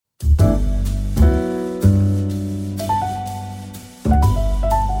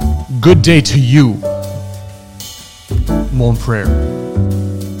Good day to you. Mon frere.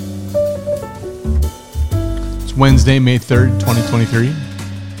 It's Wednesday, May 3rd, 2023.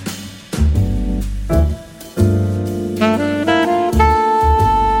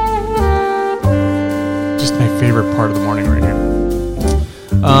 Just my favorite part of the morning right here.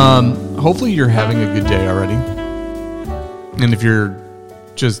 Hopefully you're having a good day already. And if you're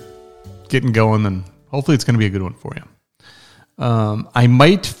just getting going, then hopefully it's going to be a good one for you. I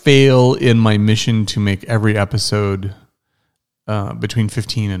might fail in my mission to make every episode between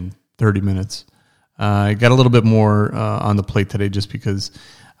 15 and 30 minutes. I got a little bit more on the plate today just because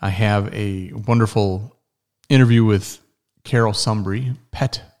I have a wonderful interview with Carol Sumbry,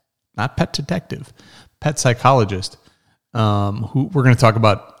 not pet detective, pet psychologist, who we're going to talk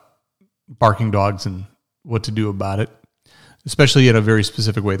about barking dogs and what to do about it, especially in a very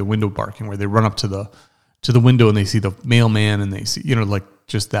specific way, the window barking, where they run up to the window and they see the mailman and they see, like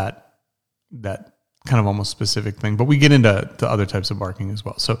just that kind of almost specific thing. But we get into other types of barking as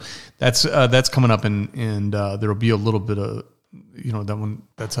well. So that's coming up and there'll be a little bit of, that one,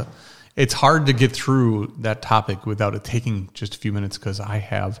 it's hard to get through that topic without it taking just a few minutes because I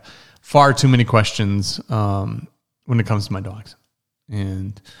have far too many questions when it comes to my dogs.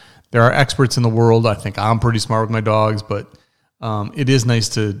 And there are experts in the world. I think I'm pretty smart with my dogs, but it is nice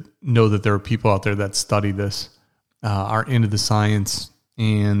to know that there are people out there that study this, are into the science,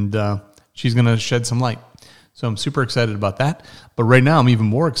 and she's going to shed some light. So I'm super excited about that. But right now, I'm even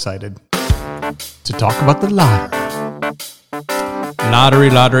more excited to talk about the lottery.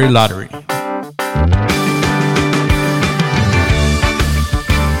 Lottery.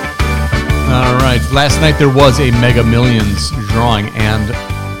 All right. Last night, there was a Mega Millions drawing, and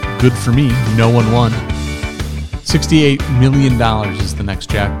good for me, no one won. $68 million is the next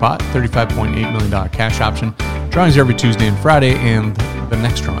jackpot, $35.8 million cash option. Drawings are every Tuesday and Friday, and the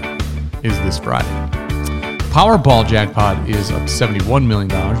next drawing is this Friday. Powerball jackpot is up $71 million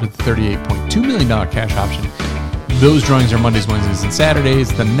with $38.2 million cash option. Those drawings are Mondays, Wednesdays, and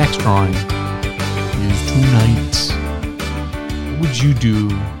Saturdays. The next drawing is tonight. What would you do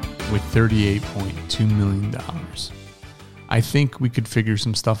with $38.2 million? I think we could figure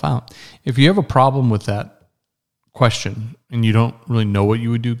some stuff out. If you have a problem with that question and you don't really know what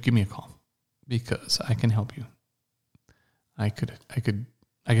you would do, give me a call because I can help you. I could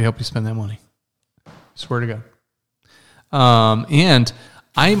help you spend that money. Swear to God. And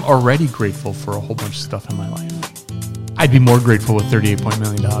I'm already grateful for a whole bunch of stuff in my life. I'd be more grateful with $38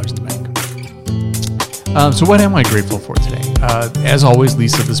 million in the bank. So what am I grateful for today? As always,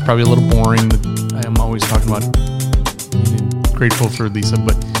 Lisa, this is probably a little boring, but I am always talking about grateful for Lisa,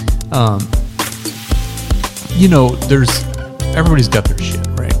 but everybody's got their shit,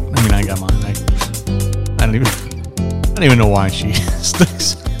 right? I mean, I got mine. I don't even know why she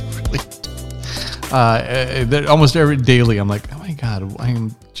sticks. Really, almost every daily, I'm like, oh my God, I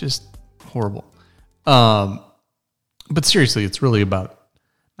am just horrible. But seriously, it's really about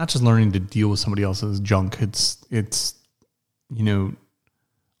not just learning to deal with somebody else's junk. It's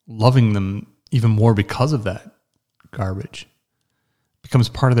loving them even more because of that garbage. It becomes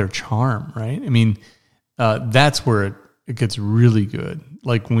part of their charm, right? I mean, that's where it gets really good.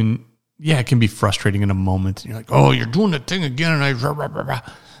 Like when, it can be frustrating in a moment. You're like, oh, you're doing that thing again. And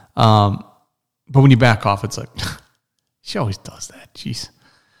but when you back off, it's like, she always does that. Jeez.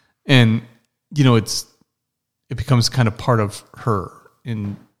 And, it becomes kind of part of her.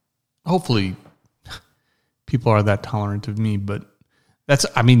 And hopefully people are that tolerant of me. But I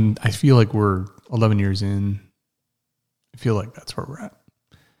feel like we're 11 years in. I feel like that's where we're at.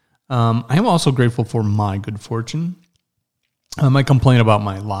 I am also grateful for my good fortune. I might complain about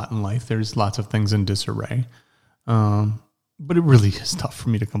my lot in life. There's lots of things in disarray. But it really is tough for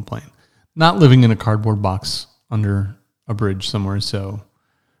me to complain. Not living in a cardboard box under a bridge somewhere. So,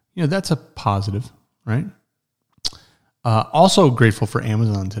 that's a positive, right? Also grateful for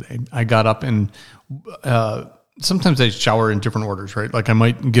Amazon today. I got up and sometimes I shower in different orders, right? Like I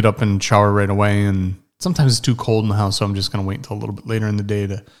might get up and shower right away, and sometimes it's too cold in the house, so I'm just going to wait until a little bit later in the day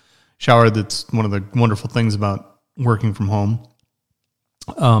to shower. That's one of the wonderful things about working from home.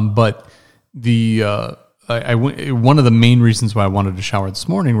 But one of the main reasons why I wanted to shower this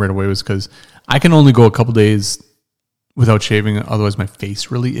morning right away was because I can only go a couple days without shaving. Otherwise, my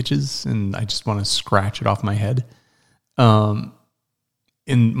face really itches, and I just want to scratch it off my head. And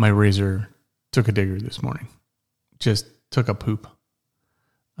my razor took a digger this morning. Just took a poop.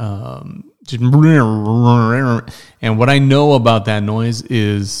 And what I know about that noise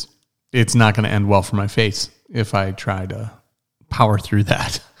is it's not going to end well for my face if I try to power through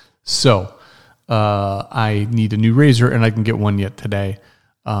that. So I need a new razor, and I can get one yet today.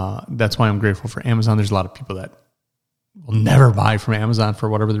 That's why I'm grateful for Amazon. There's a lot of people that will never buy from Amazon for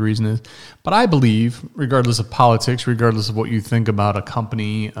whatever the reason is. But I believe, regardless of politics, regardless of what you think about a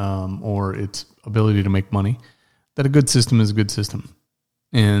company or its ability to make money, that a good system is a good system.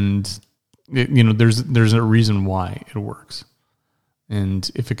 And, there's a reason why it works. And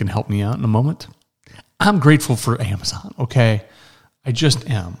if it can help me out in a moment, I'm grateful for Amazon, okay? I just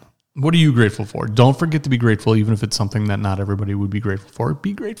am. What are you grateful for? Don't forget to be grateful, even if it's something that not everybody would be grateful for.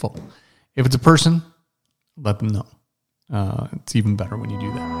 Be grateful. If it's a person, let them know. It's even better when you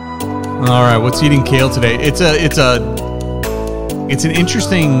do that. All right, what's eating kale today? It's an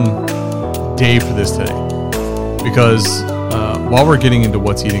interesting day for this today because while we're getting into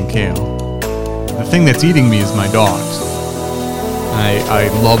what's eating kale, the thing that's eating me is my dogs. I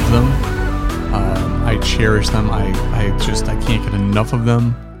love them. I cherish them. I can't get enough of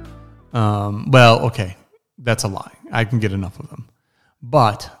them. Okay, that's a lie. I can get enough of them,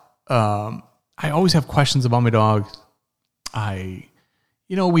 but I always have questions about my dogs.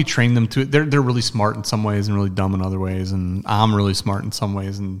 We train them to. They're really smart in some ways and really dumb in other ways, and I'm really smart in some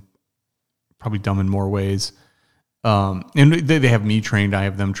ways and probably dumb in more ways. And they have me trained. I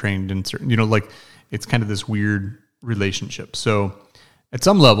have them trained in certain. It's kind of this weird relationship. So at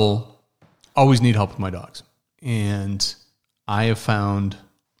some level, always need help with my dogs, and I have found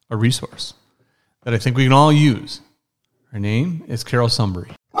a resource that I think we can all use. Her name is Carol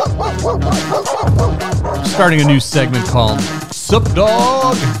Sunbury. Starting a new segment called Sup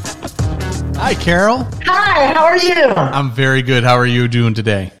Dog. Hi, Carol. Hi, how are you? I'm very good. How are you doing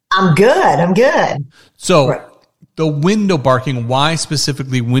today? I'm good. So, the window barking, why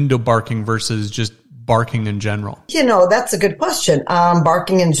specifically window barking versus just barking in general? That's a good question.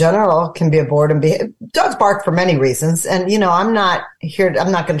 Barking in general can be a boredom. Dogs bark for many reasons. And, I'm not going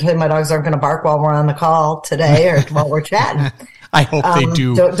to tell you my dogs aren't going to bark while we're on the call today or while we're chatting. I hope they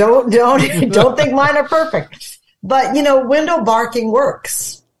do. Don't think mine are perfect. But, window barking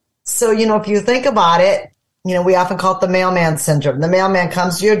works. So, if you think about it, we often call it the mailman syndrome. The mailman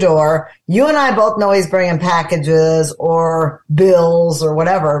comes to your door. You and I both know he's bringing packages or bills or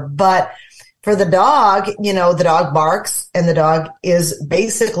whatever. But for the dog, the dog barks and the dog is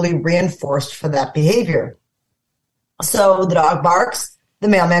basically reinforced for that behavior. So the dog barks, the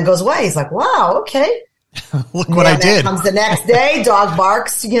mailman goes away. He's like, wow, okay. Look what I did. Comes the next day, dog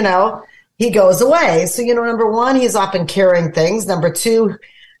barks, he goes away. So, number one, he's often carrying things. Number two,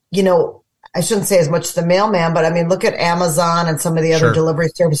 I shouldn't say as much the mailman, but look at Amazon and some of the other delivery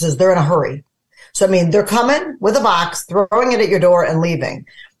services. They're in a hurry. So, they're coming with a box, throwing it at your door and leaving.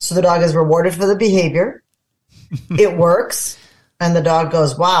 So the dog is rewarded for the behavior. It works. And the dog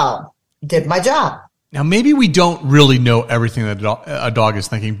goes, wow, did my job. Now, maybe we don't really know everything that a dog is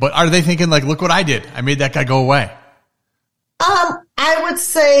thinking, but are they thinking like, look what I did. I made that guy go away. I would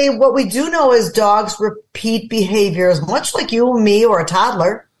say what we do know is dogs repeat behaviors, much like you and me or a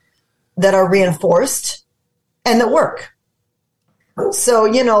toddler, that are reinforced and that work.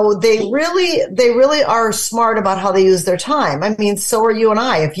 So, they really are smart about how they use their time. So are you and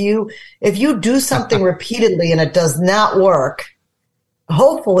I. If you do something repeatedly and it does not work,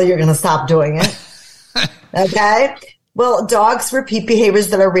 hopefully you're going to stop doing it. Okay. Well, dogs repeat behaviors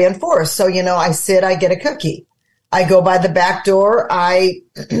that are reinforced. So, I sit, I get a cookie. I go by the back door.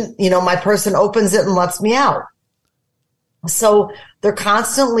 My person opens it and lets me out. So they're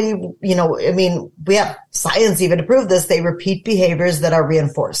constantly, we have science even to prove this. They repeat behaviors that are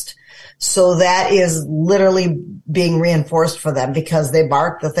reinforced. So that is literally being reinforced for them because they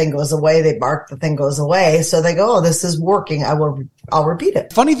bark, the thing goes away. They bark, the thing goes away. So they go, oh, this is working. I'll repeat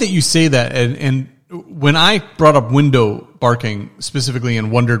it. Funny that you say that. And when I brought up window barking specifically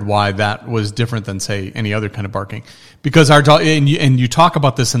and wondered why that was different than, say, any other kind of barking, because our dog, and you talk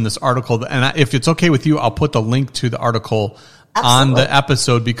about this in this article, and if it's okay with you, I'll put the link to the article on the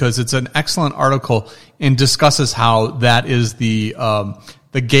episode because it's an excellent article and discusses how that is the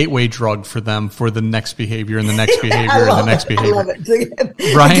gateway drug for them for the next behavior and the next behavior and the next behavior. I love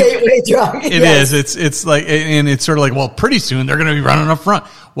it. Right? Gateway drug. It is. It's like, and it's sort of like, well, pretty soon they're going to be running up front.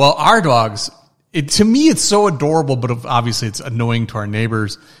 Well, our dogs, to me, it's so adorable, but obviously it's annoying to our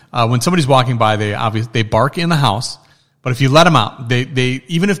neighbors. When somebody's walking by, they bark in the house, but if you let them out, they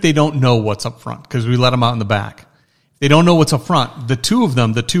even if they don't know what's up front, because we let them out in the back, they don't know what's up front. The two of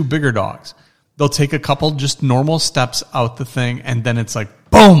them, the two bigger dogs, they'll take a couple just normal steps out the thing, and then it's like,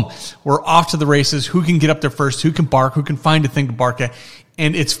 boom, we're off to the races. Who can get up there first? Who can bark? Who can find a thing to bark at?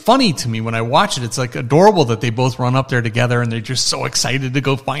 And it's funny to me when I watch it. It's like adorable that they both run up there together and they're just so excited to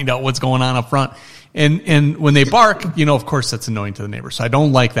go find out what's going on up front. And when they bark, of course that's annoying to the neighbors. So I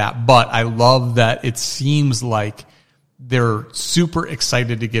don't like that, but I love that it seems like they're super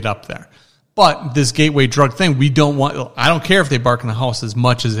excited to get up there. But this gateway drug thing, we don't want. I don't care if they bark in the house as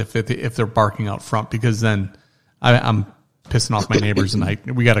much as if they're barking out front, because then I'm pissing off my neighbors,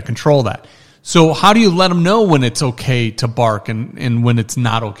 and we got to control that. So how do you let them know when it's okay to bark and when it's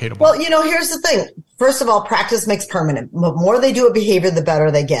not okay to bark? Well, here's the thing. First of all, practice makes permanent. The more they do a behavior, the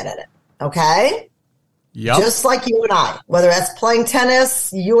better they get at it. Okay? Yep. Just like you and I, whether that's playing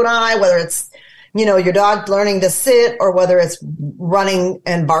tennis, you and I, whether it's, your dog learning to sit, or whether it's running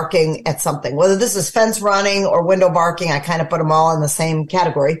and barking at something, whether this is fence running or window barking, I kind of put them all in the same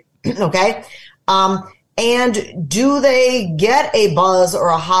category. Okay. And do they get a buzz or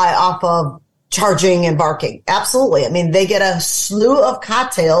a high off of charging and barking? Absolutely. I mean, they get a slew of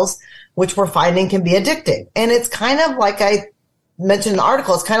cocktails, which we're finding can be addicting. And it's kind of like I mentioned in the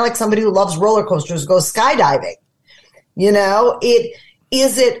article, it's kind of like somebody who loves roller coasters goes skydiving.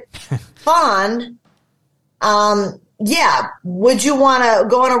 Is it fun? Yeah. Would you want to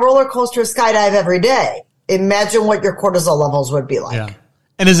go on a roller coaster, skydive every day? Imagine what your cortisol levels would be like. Yeah.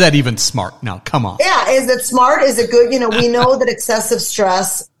 And is that even smart? Now, come on. Yeah. Is it smart? Is it good? We know that excessive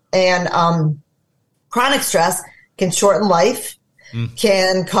stress and chronic stress can shorten life,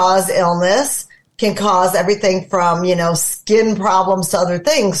 can cause illness, can cause everything from, skin problems to other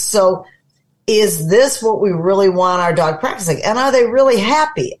things. So is this what we really want our dog practicing? And are they really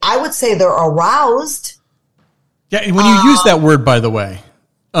happy? I would say they're aroused. Yeah, and when you use that word, by the way,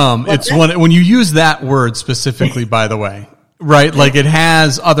 when you use that word specifically, by the way, right? Like it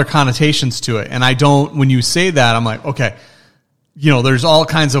has other connotations to it. And when you say that, I'm like, okay, there's all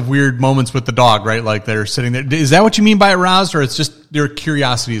kinds of weird moments with the dog, right? Like they're sitting there. Is that what you mean by aroused, or it's just their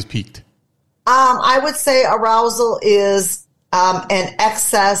curiosity is piqued? I would say arousal is an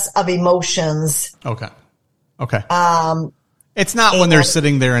excess of emotions. Okay. It's not when they're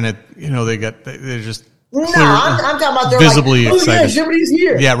sitting there and they're just no. I'm talking about they're visibly like, excited. Yeah, somebody's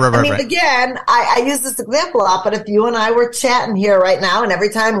here. Yeah, right. I mean, again, I use this example a lot, but if you and I were chatting here right now, and every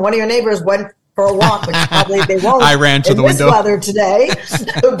time one of your neighbors went for a walk, which probably they won't. I ran to the window. This weather today,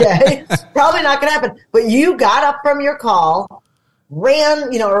 okay, probably not going to happen. But you got up from your call,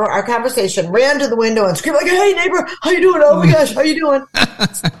 ran, our conversation, ran to the window and screamed like, "Hey, neighbor, how you doing? Oh my gosh, how you doing?"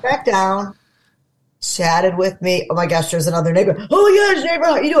 Sat back down, chatted with me. Oh my gosh, there's another neighbor. Oh my gosh, neighbor,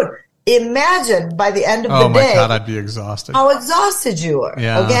 how you doing? Imagine by the end of the day. Oh my God, I'd be exhausted. How exhausted you are.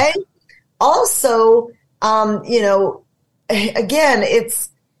 Yeah. Okay. Also, again, it's,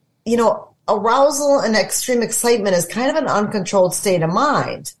 arousal and extreme excitement is kind of an uncontrolled state of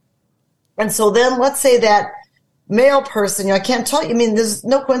mind. And so then let's say that male person, I can't tell you, there's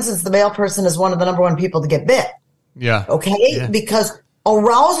no coincidence the male person is one of the number one people to get bit. Yeah. Okay. Yeah. Because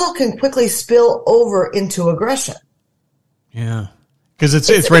arousal can quickly spill over into aggression. Yeah. Because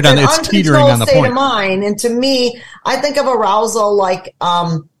it's right on, it's teetering on the state point. Of mind. And to me, I think of arousal like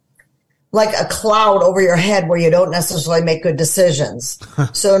a cloud over your head where you don't necessarily make good decisions.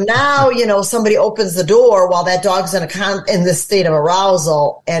 So now, somebody opens the door while that dog's in this state of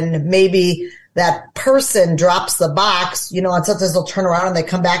arousal, and maybe that person drops the box, and sometimes they'll turn around and they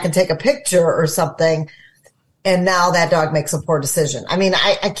come back and take a picture or something. And now that dog makes a poor decision.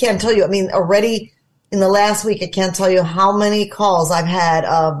 I can't tell you. Already in the last week, I can't tell you how many calls I've had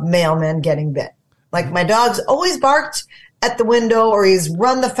of mailmen getting bit. Like my dog's always barked at the window or he's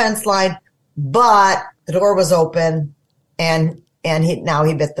run the fence line, but the door was open and now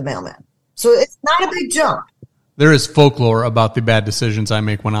he bit the mailman. So it's not a big jump. There is folklore about the bad decisions I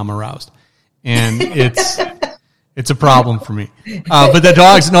make when I'm aroused. And it's a problem for me. But the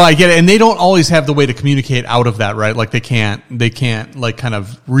dogs, no, I get it. And they don't always have the way to communicate out of that, right? Like they can't like kind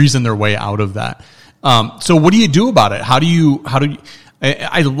of reason their way out of that. So what do you do about it? How do you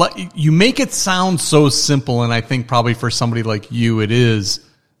you make it sound so simple, and I think probably for somebody like you it is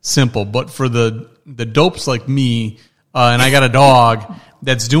simple, but for the dopes like me, and I got a dog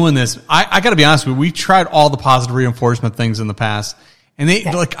that's doing this, I got to be honest with you, we've tried all the positive reinforcement things in the past, and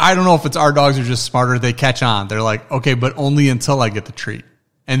they're like, I don't know if it's our dogs are just smarter, they catch on. They're like, okay, but only until I get the treat,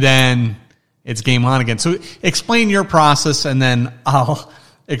 and then it's game on again. So explain your process, and then I'll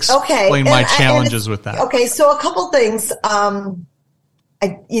explain my challenges with that. Okay, so a couple things.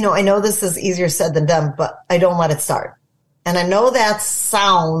 I know this is easier said than done, but I don't let it start. And I know that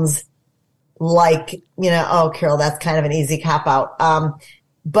sounds like, oh, Carol, that's kind of an easy cop out.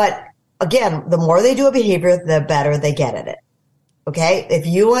 But again, the more they do a behavior, the better they get at it. Okay. If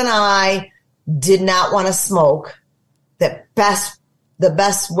you and I did not want to smoke, the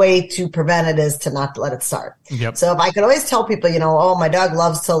best way to prevent it is to not let it start. Yep. So if I could always tell people, oh, my dog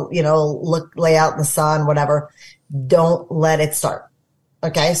loves to, lay out in the sun, whatever, don't let it start.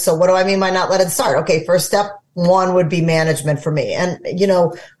 Okay. So what do I mean by not let it start? Okay. First step, one would be management for me. And,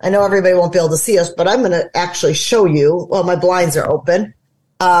 I know everybody won't be able to see us, but I'm going to actually show you. Well, my blinds are open.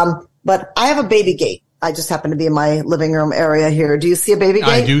 But I have a baby gate. I just happen to be in my living room area here. Do you see a baby gate?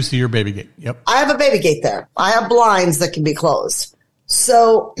 I do see your baby gate. Yep. I have a baby gate there. I have blinds that can be closed.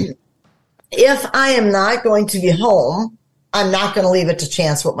 So if I am not going to be home, I'm not going to leave it to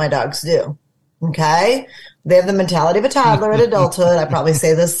chance what my dogs do. Okay? They have the mentality of a toddler at adulthood. I probably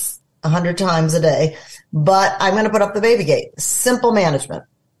say this 100 times a day, but I'm going to put up the baby gate. Simple management.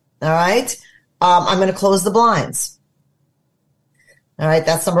 All right? I'm going to close the blinds. All right,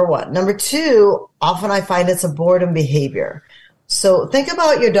 that's number one. Number two, often I find it's a boredom behavior. So think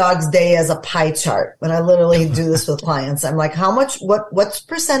about your dog's day as a pie chart. When I literally do this with clients, I'm like, what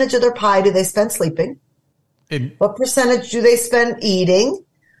percentage of their pie do they spend sleeping? What percentage do they spend eating?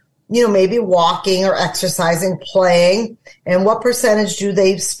 Maybe walking or exercising, playing. And what percentage do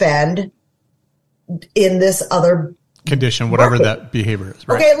they spend in this other condition, whatever that behavior is,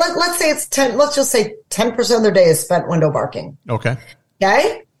 right? Okay, let's say it's 10. Let's just say 10% of their day is spent window barking. Okay.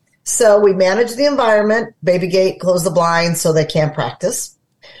 Okay. So we manage the environment, baby gate, close the blinds so they can't practice.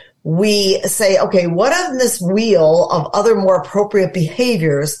 We say, okay, what on this wheel of other more appropriate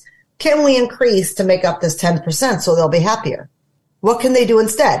behaviors can we increase to make up this 10% so they'll be happier? What can they do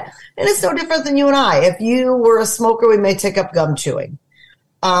instead? And it's no different than you and I. If you were a smoker, we may take up gum chewing.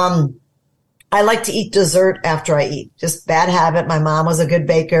 I like to eat dessert after I eat. Just bad habit. My mom was a good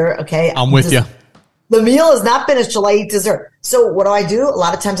baker. Okay. I'm with you. The meal is not finished till I eat dessert. So what do? A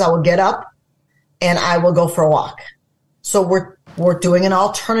lot of times I will get up and I will go for a walk. So we're doing an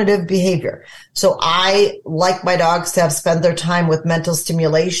alternative behavior. So I like my dogs to have spent their time with mental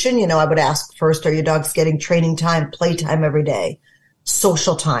stimulation. I would ask first, are your dogs getting training time, play time every day,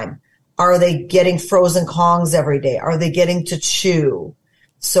 social time? Are they getting frozen Kongs every day? Are they getting to chew?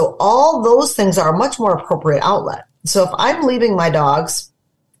 So all those things are a much more appropriate outlet. So if I'm leaving my dogs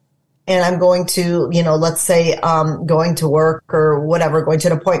and I'm going to, let's say, going to work or whatever, going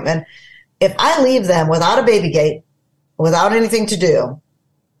to an appointment, if I leave them without a baby gate, without anything to do,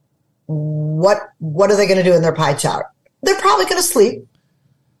 what are they going to do in their pie chart? They're probably going to sleep,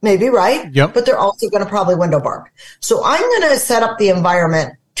 maybe, right? Yep. But they're also going to probably window bark. So I'm going to set up the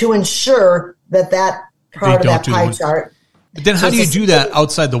environment to ensure that part of that pie chart. But then how do you do that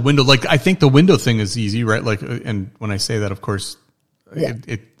outside the window? Like, I think the window thing is easy, right? Like, and when I say that, of course,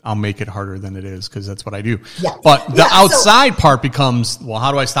 I'll make it harder than it is because that's what I do. Yeah. But the outside part becomes, well,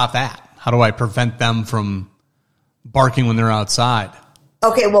 how do I stop that? How do I prevent them from barking when they're outside?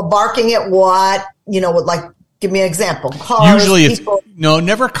 Okay, well, barking at what? Give me an example. Cars, usually people.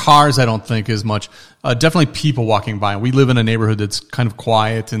 Never cars, I don't think as much. Definitely people walking by. We live in a neighborhood that's kind of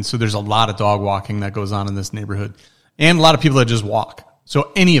quiet, and so there's a lot of dog walking that goes on in this neighborhood. And a lot of people that just walk.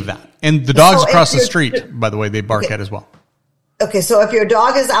 So any of that. And the dogs across the street, by the way, they bark at as well. Okay, so if your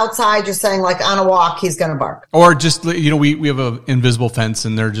dog is outside, you're saying like on a walk, he's going to bark. Or just, we have an invisible fence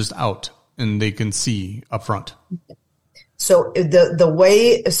and they're just out and they can see up front. So the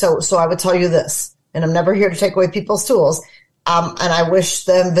way, so I would tell you this, and I'm never here to take away people's tools. And I wish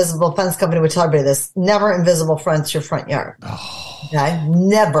the invisible fence company would tell everybody this. Never invisible fence your front yard. Okay.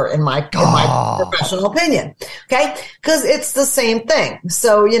 Never in my professional opinion. Okay. Cause it's the same thing.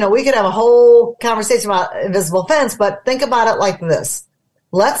 So, we could have a whole conversation about invisible fence, but think about it like this.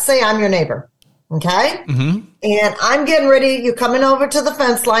 Let's say I'm your neighbor. Okay. Mm-hmm. And I'm getting ready. You're coming over to the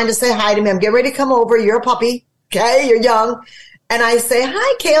fence line to say hi to me. I'm getting ready to come over. You're a puppy. Okay. You're young. And I say,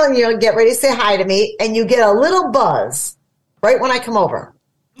 hi, Kaylin. You get ready to say hi to me. And you get a little buzz right when I come over.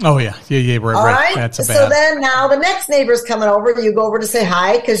 Oh, yeah. Yeah. Right. That's a bad. So then now the next neighbor's coming over. You go over to say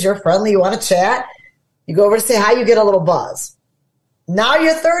hi because you're friendly. You want to chat. You go over to say hi. You get a little buzz. Now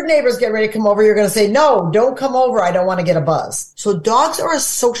your third neighbor's getting ready to come over. You're going to say, no, don't come over. I don't want to get a buzz. So dogs are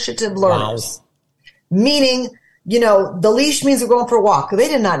associative learners. Wow. Meaning, the leash means we're going for a walk. They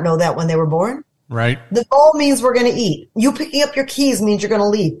did not know that when they were born. Right. The bowl means we're going to eat. You picking up your keys means you're going to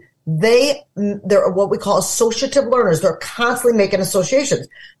leave. They're what we call associative learners. They're constantly making associations.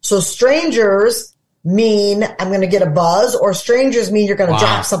 So strangers mean I'm going to get a buzz, or strangers mean you're going to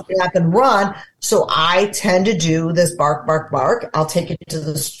drop something up and run. So I tend to do this bark, bark, bark. I'll take it to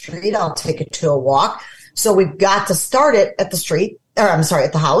the street. I'll take it to a walk. So we've got to start it at the street, at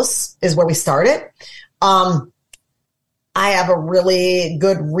the house is where we start it. I have a really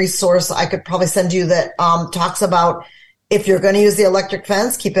good resource I could probably send you that talks about if you're going to use the electric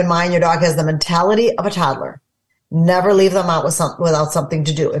fence, keep in mind your dog has the mentality of a toddler. Never leave them out without something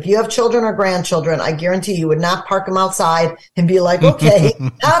to do. If you have children or grandchildren, I guarantee you would not park them outside and be like, okay,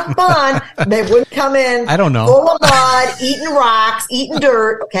 have fun. They wouldn't come in. I don't know. Full of mud, eating rocks, eating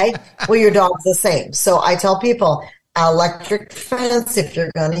dirt. Okay. Well, your dog's the same. So I tell people, electric fence, if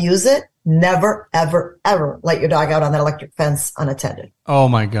you're going to use it, never, ever, ever let your dog out on that electric fence unattended. Oh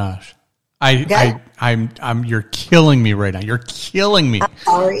my gosh. I'm you're killing me right now. You're killing me. I'm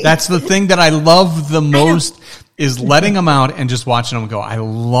sorry. That's the thing that I love the most is letting them out and just watching them go. I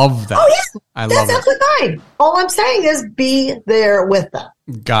love that. Oh, yeah. I love That's absolutely fine. All I'm saying is be there with them.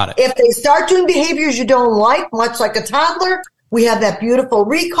 Got it. If they start doing behaviors you don't like, much like a toddler, we have that beautiful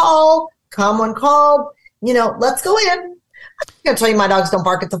recall, come when called, let's go in. I'm going to tell you my dogs don't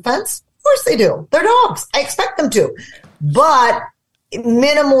bark at the fence. Of course they do. They're dogs. I expect them to. But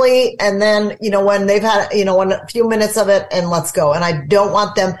minimally, and then, when they've had, a few minutes of it, and let's go. And I don't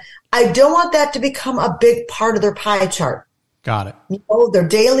want that to become a big part of their pie chart. Got it. Their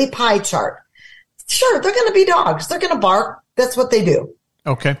daily pie chart. Sure, they're going to be dogs. They're going to bark. That's what they do.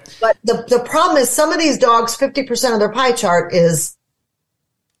 Okay. But the problem is some of these dogs, 50% of their pie chart is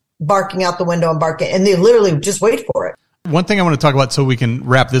barking out the window and barking, and they literally just wait for it. One thing I want to talk about so we can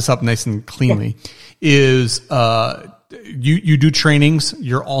wrap this up nice and cleanly is you do trainings.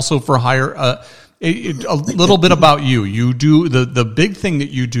 You're also for hire. A little bit about you. You do the big thing that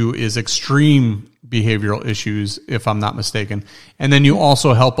you do is extreme behavioral issues, if I'm not mistaken, and then you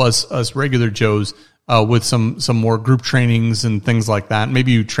also help us regular Joes with some more group trainings and things like that.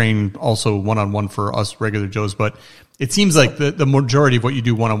 Maybe you train also one-on-one for us regular Joes, but it seems like the majority of what you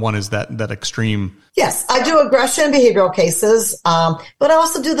do one-on-one is that extreme. Yes, I do aggression and behavioral cases, but I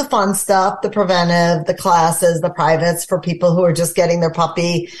also do the fun stuff, the preventive, the classes, the privates for people who are just getting their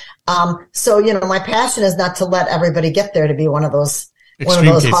puppy. So, my passion is not to let everybody get there to be one of those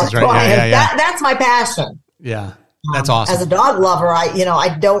extreme cases, right? Yeah. That's my passion. Yeah. That's awesome. As a dog lover,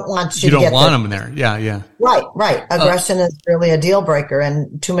 I don't want you to get want them there. Yeah. Right. Aggression is really a deal breaker,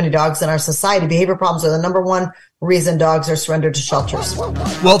 and too many dogs in our society. Behavior problems are the number one reason dogs are surrendered to shelters.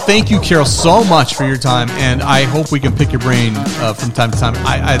 Well, thank you, Carol, so much for your time, and I hope we can pick your brain from time to time.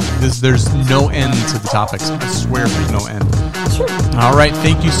 There's no end to the topics. I swear there's no end. Sure. All right.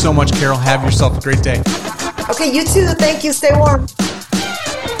 Thank you so much, Carol. Have yourself a great day. Okay, you too. Thank you. Stay warm.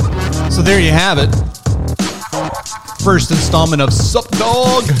 So there you have it. First installment of Sup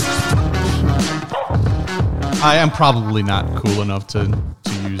Dog. I am probably not cool enough to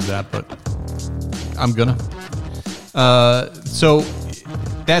use that, but I'm gonna. So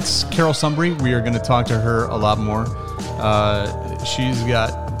that's Carol Sumbry. We are going to talk to her a lot more. She's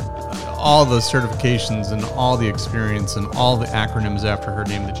got all the certifications and all the experience and all the acronyms after her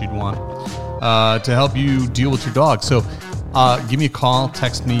name that you'd want to help you deal with your dog. So give me a call,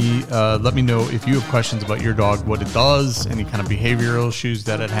 text me, let me know if you have questions about your dog, what it does, any kind of behavioral issues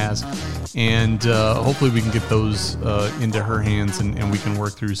that it has, and hopefully we can get those into her hands and we can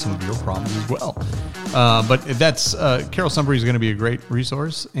work through some of your problems as well. But that's Carol Sumbry is going to be a great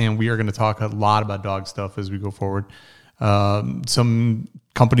resource, and we are going to talk a lot about dog stuff as we go forward. Some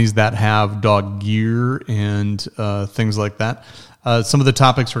companies that have dog gear and things like that. Some of the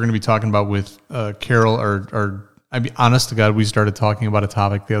topics we're going to be talking about with Carol are I'd be honest to God, we started talking about a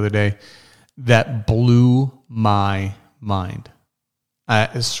topic the other day that blew my mind.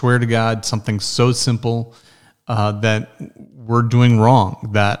 I swear to God, something so simple that we're doing wrong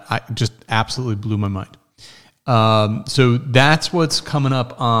that I just absolutely blew my mind. So that's what's coming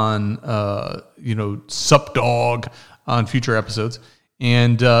up on, Sup Dog on future episodes.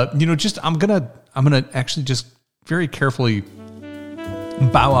 And, I'm going to actually just very carefully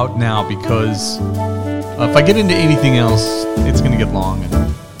bow out now because if I get into anything else, it's going to get long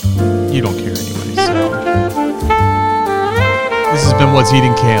and you don't care anyway. So this has been What's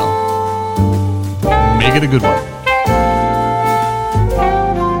Eating Kale. Make it a good one.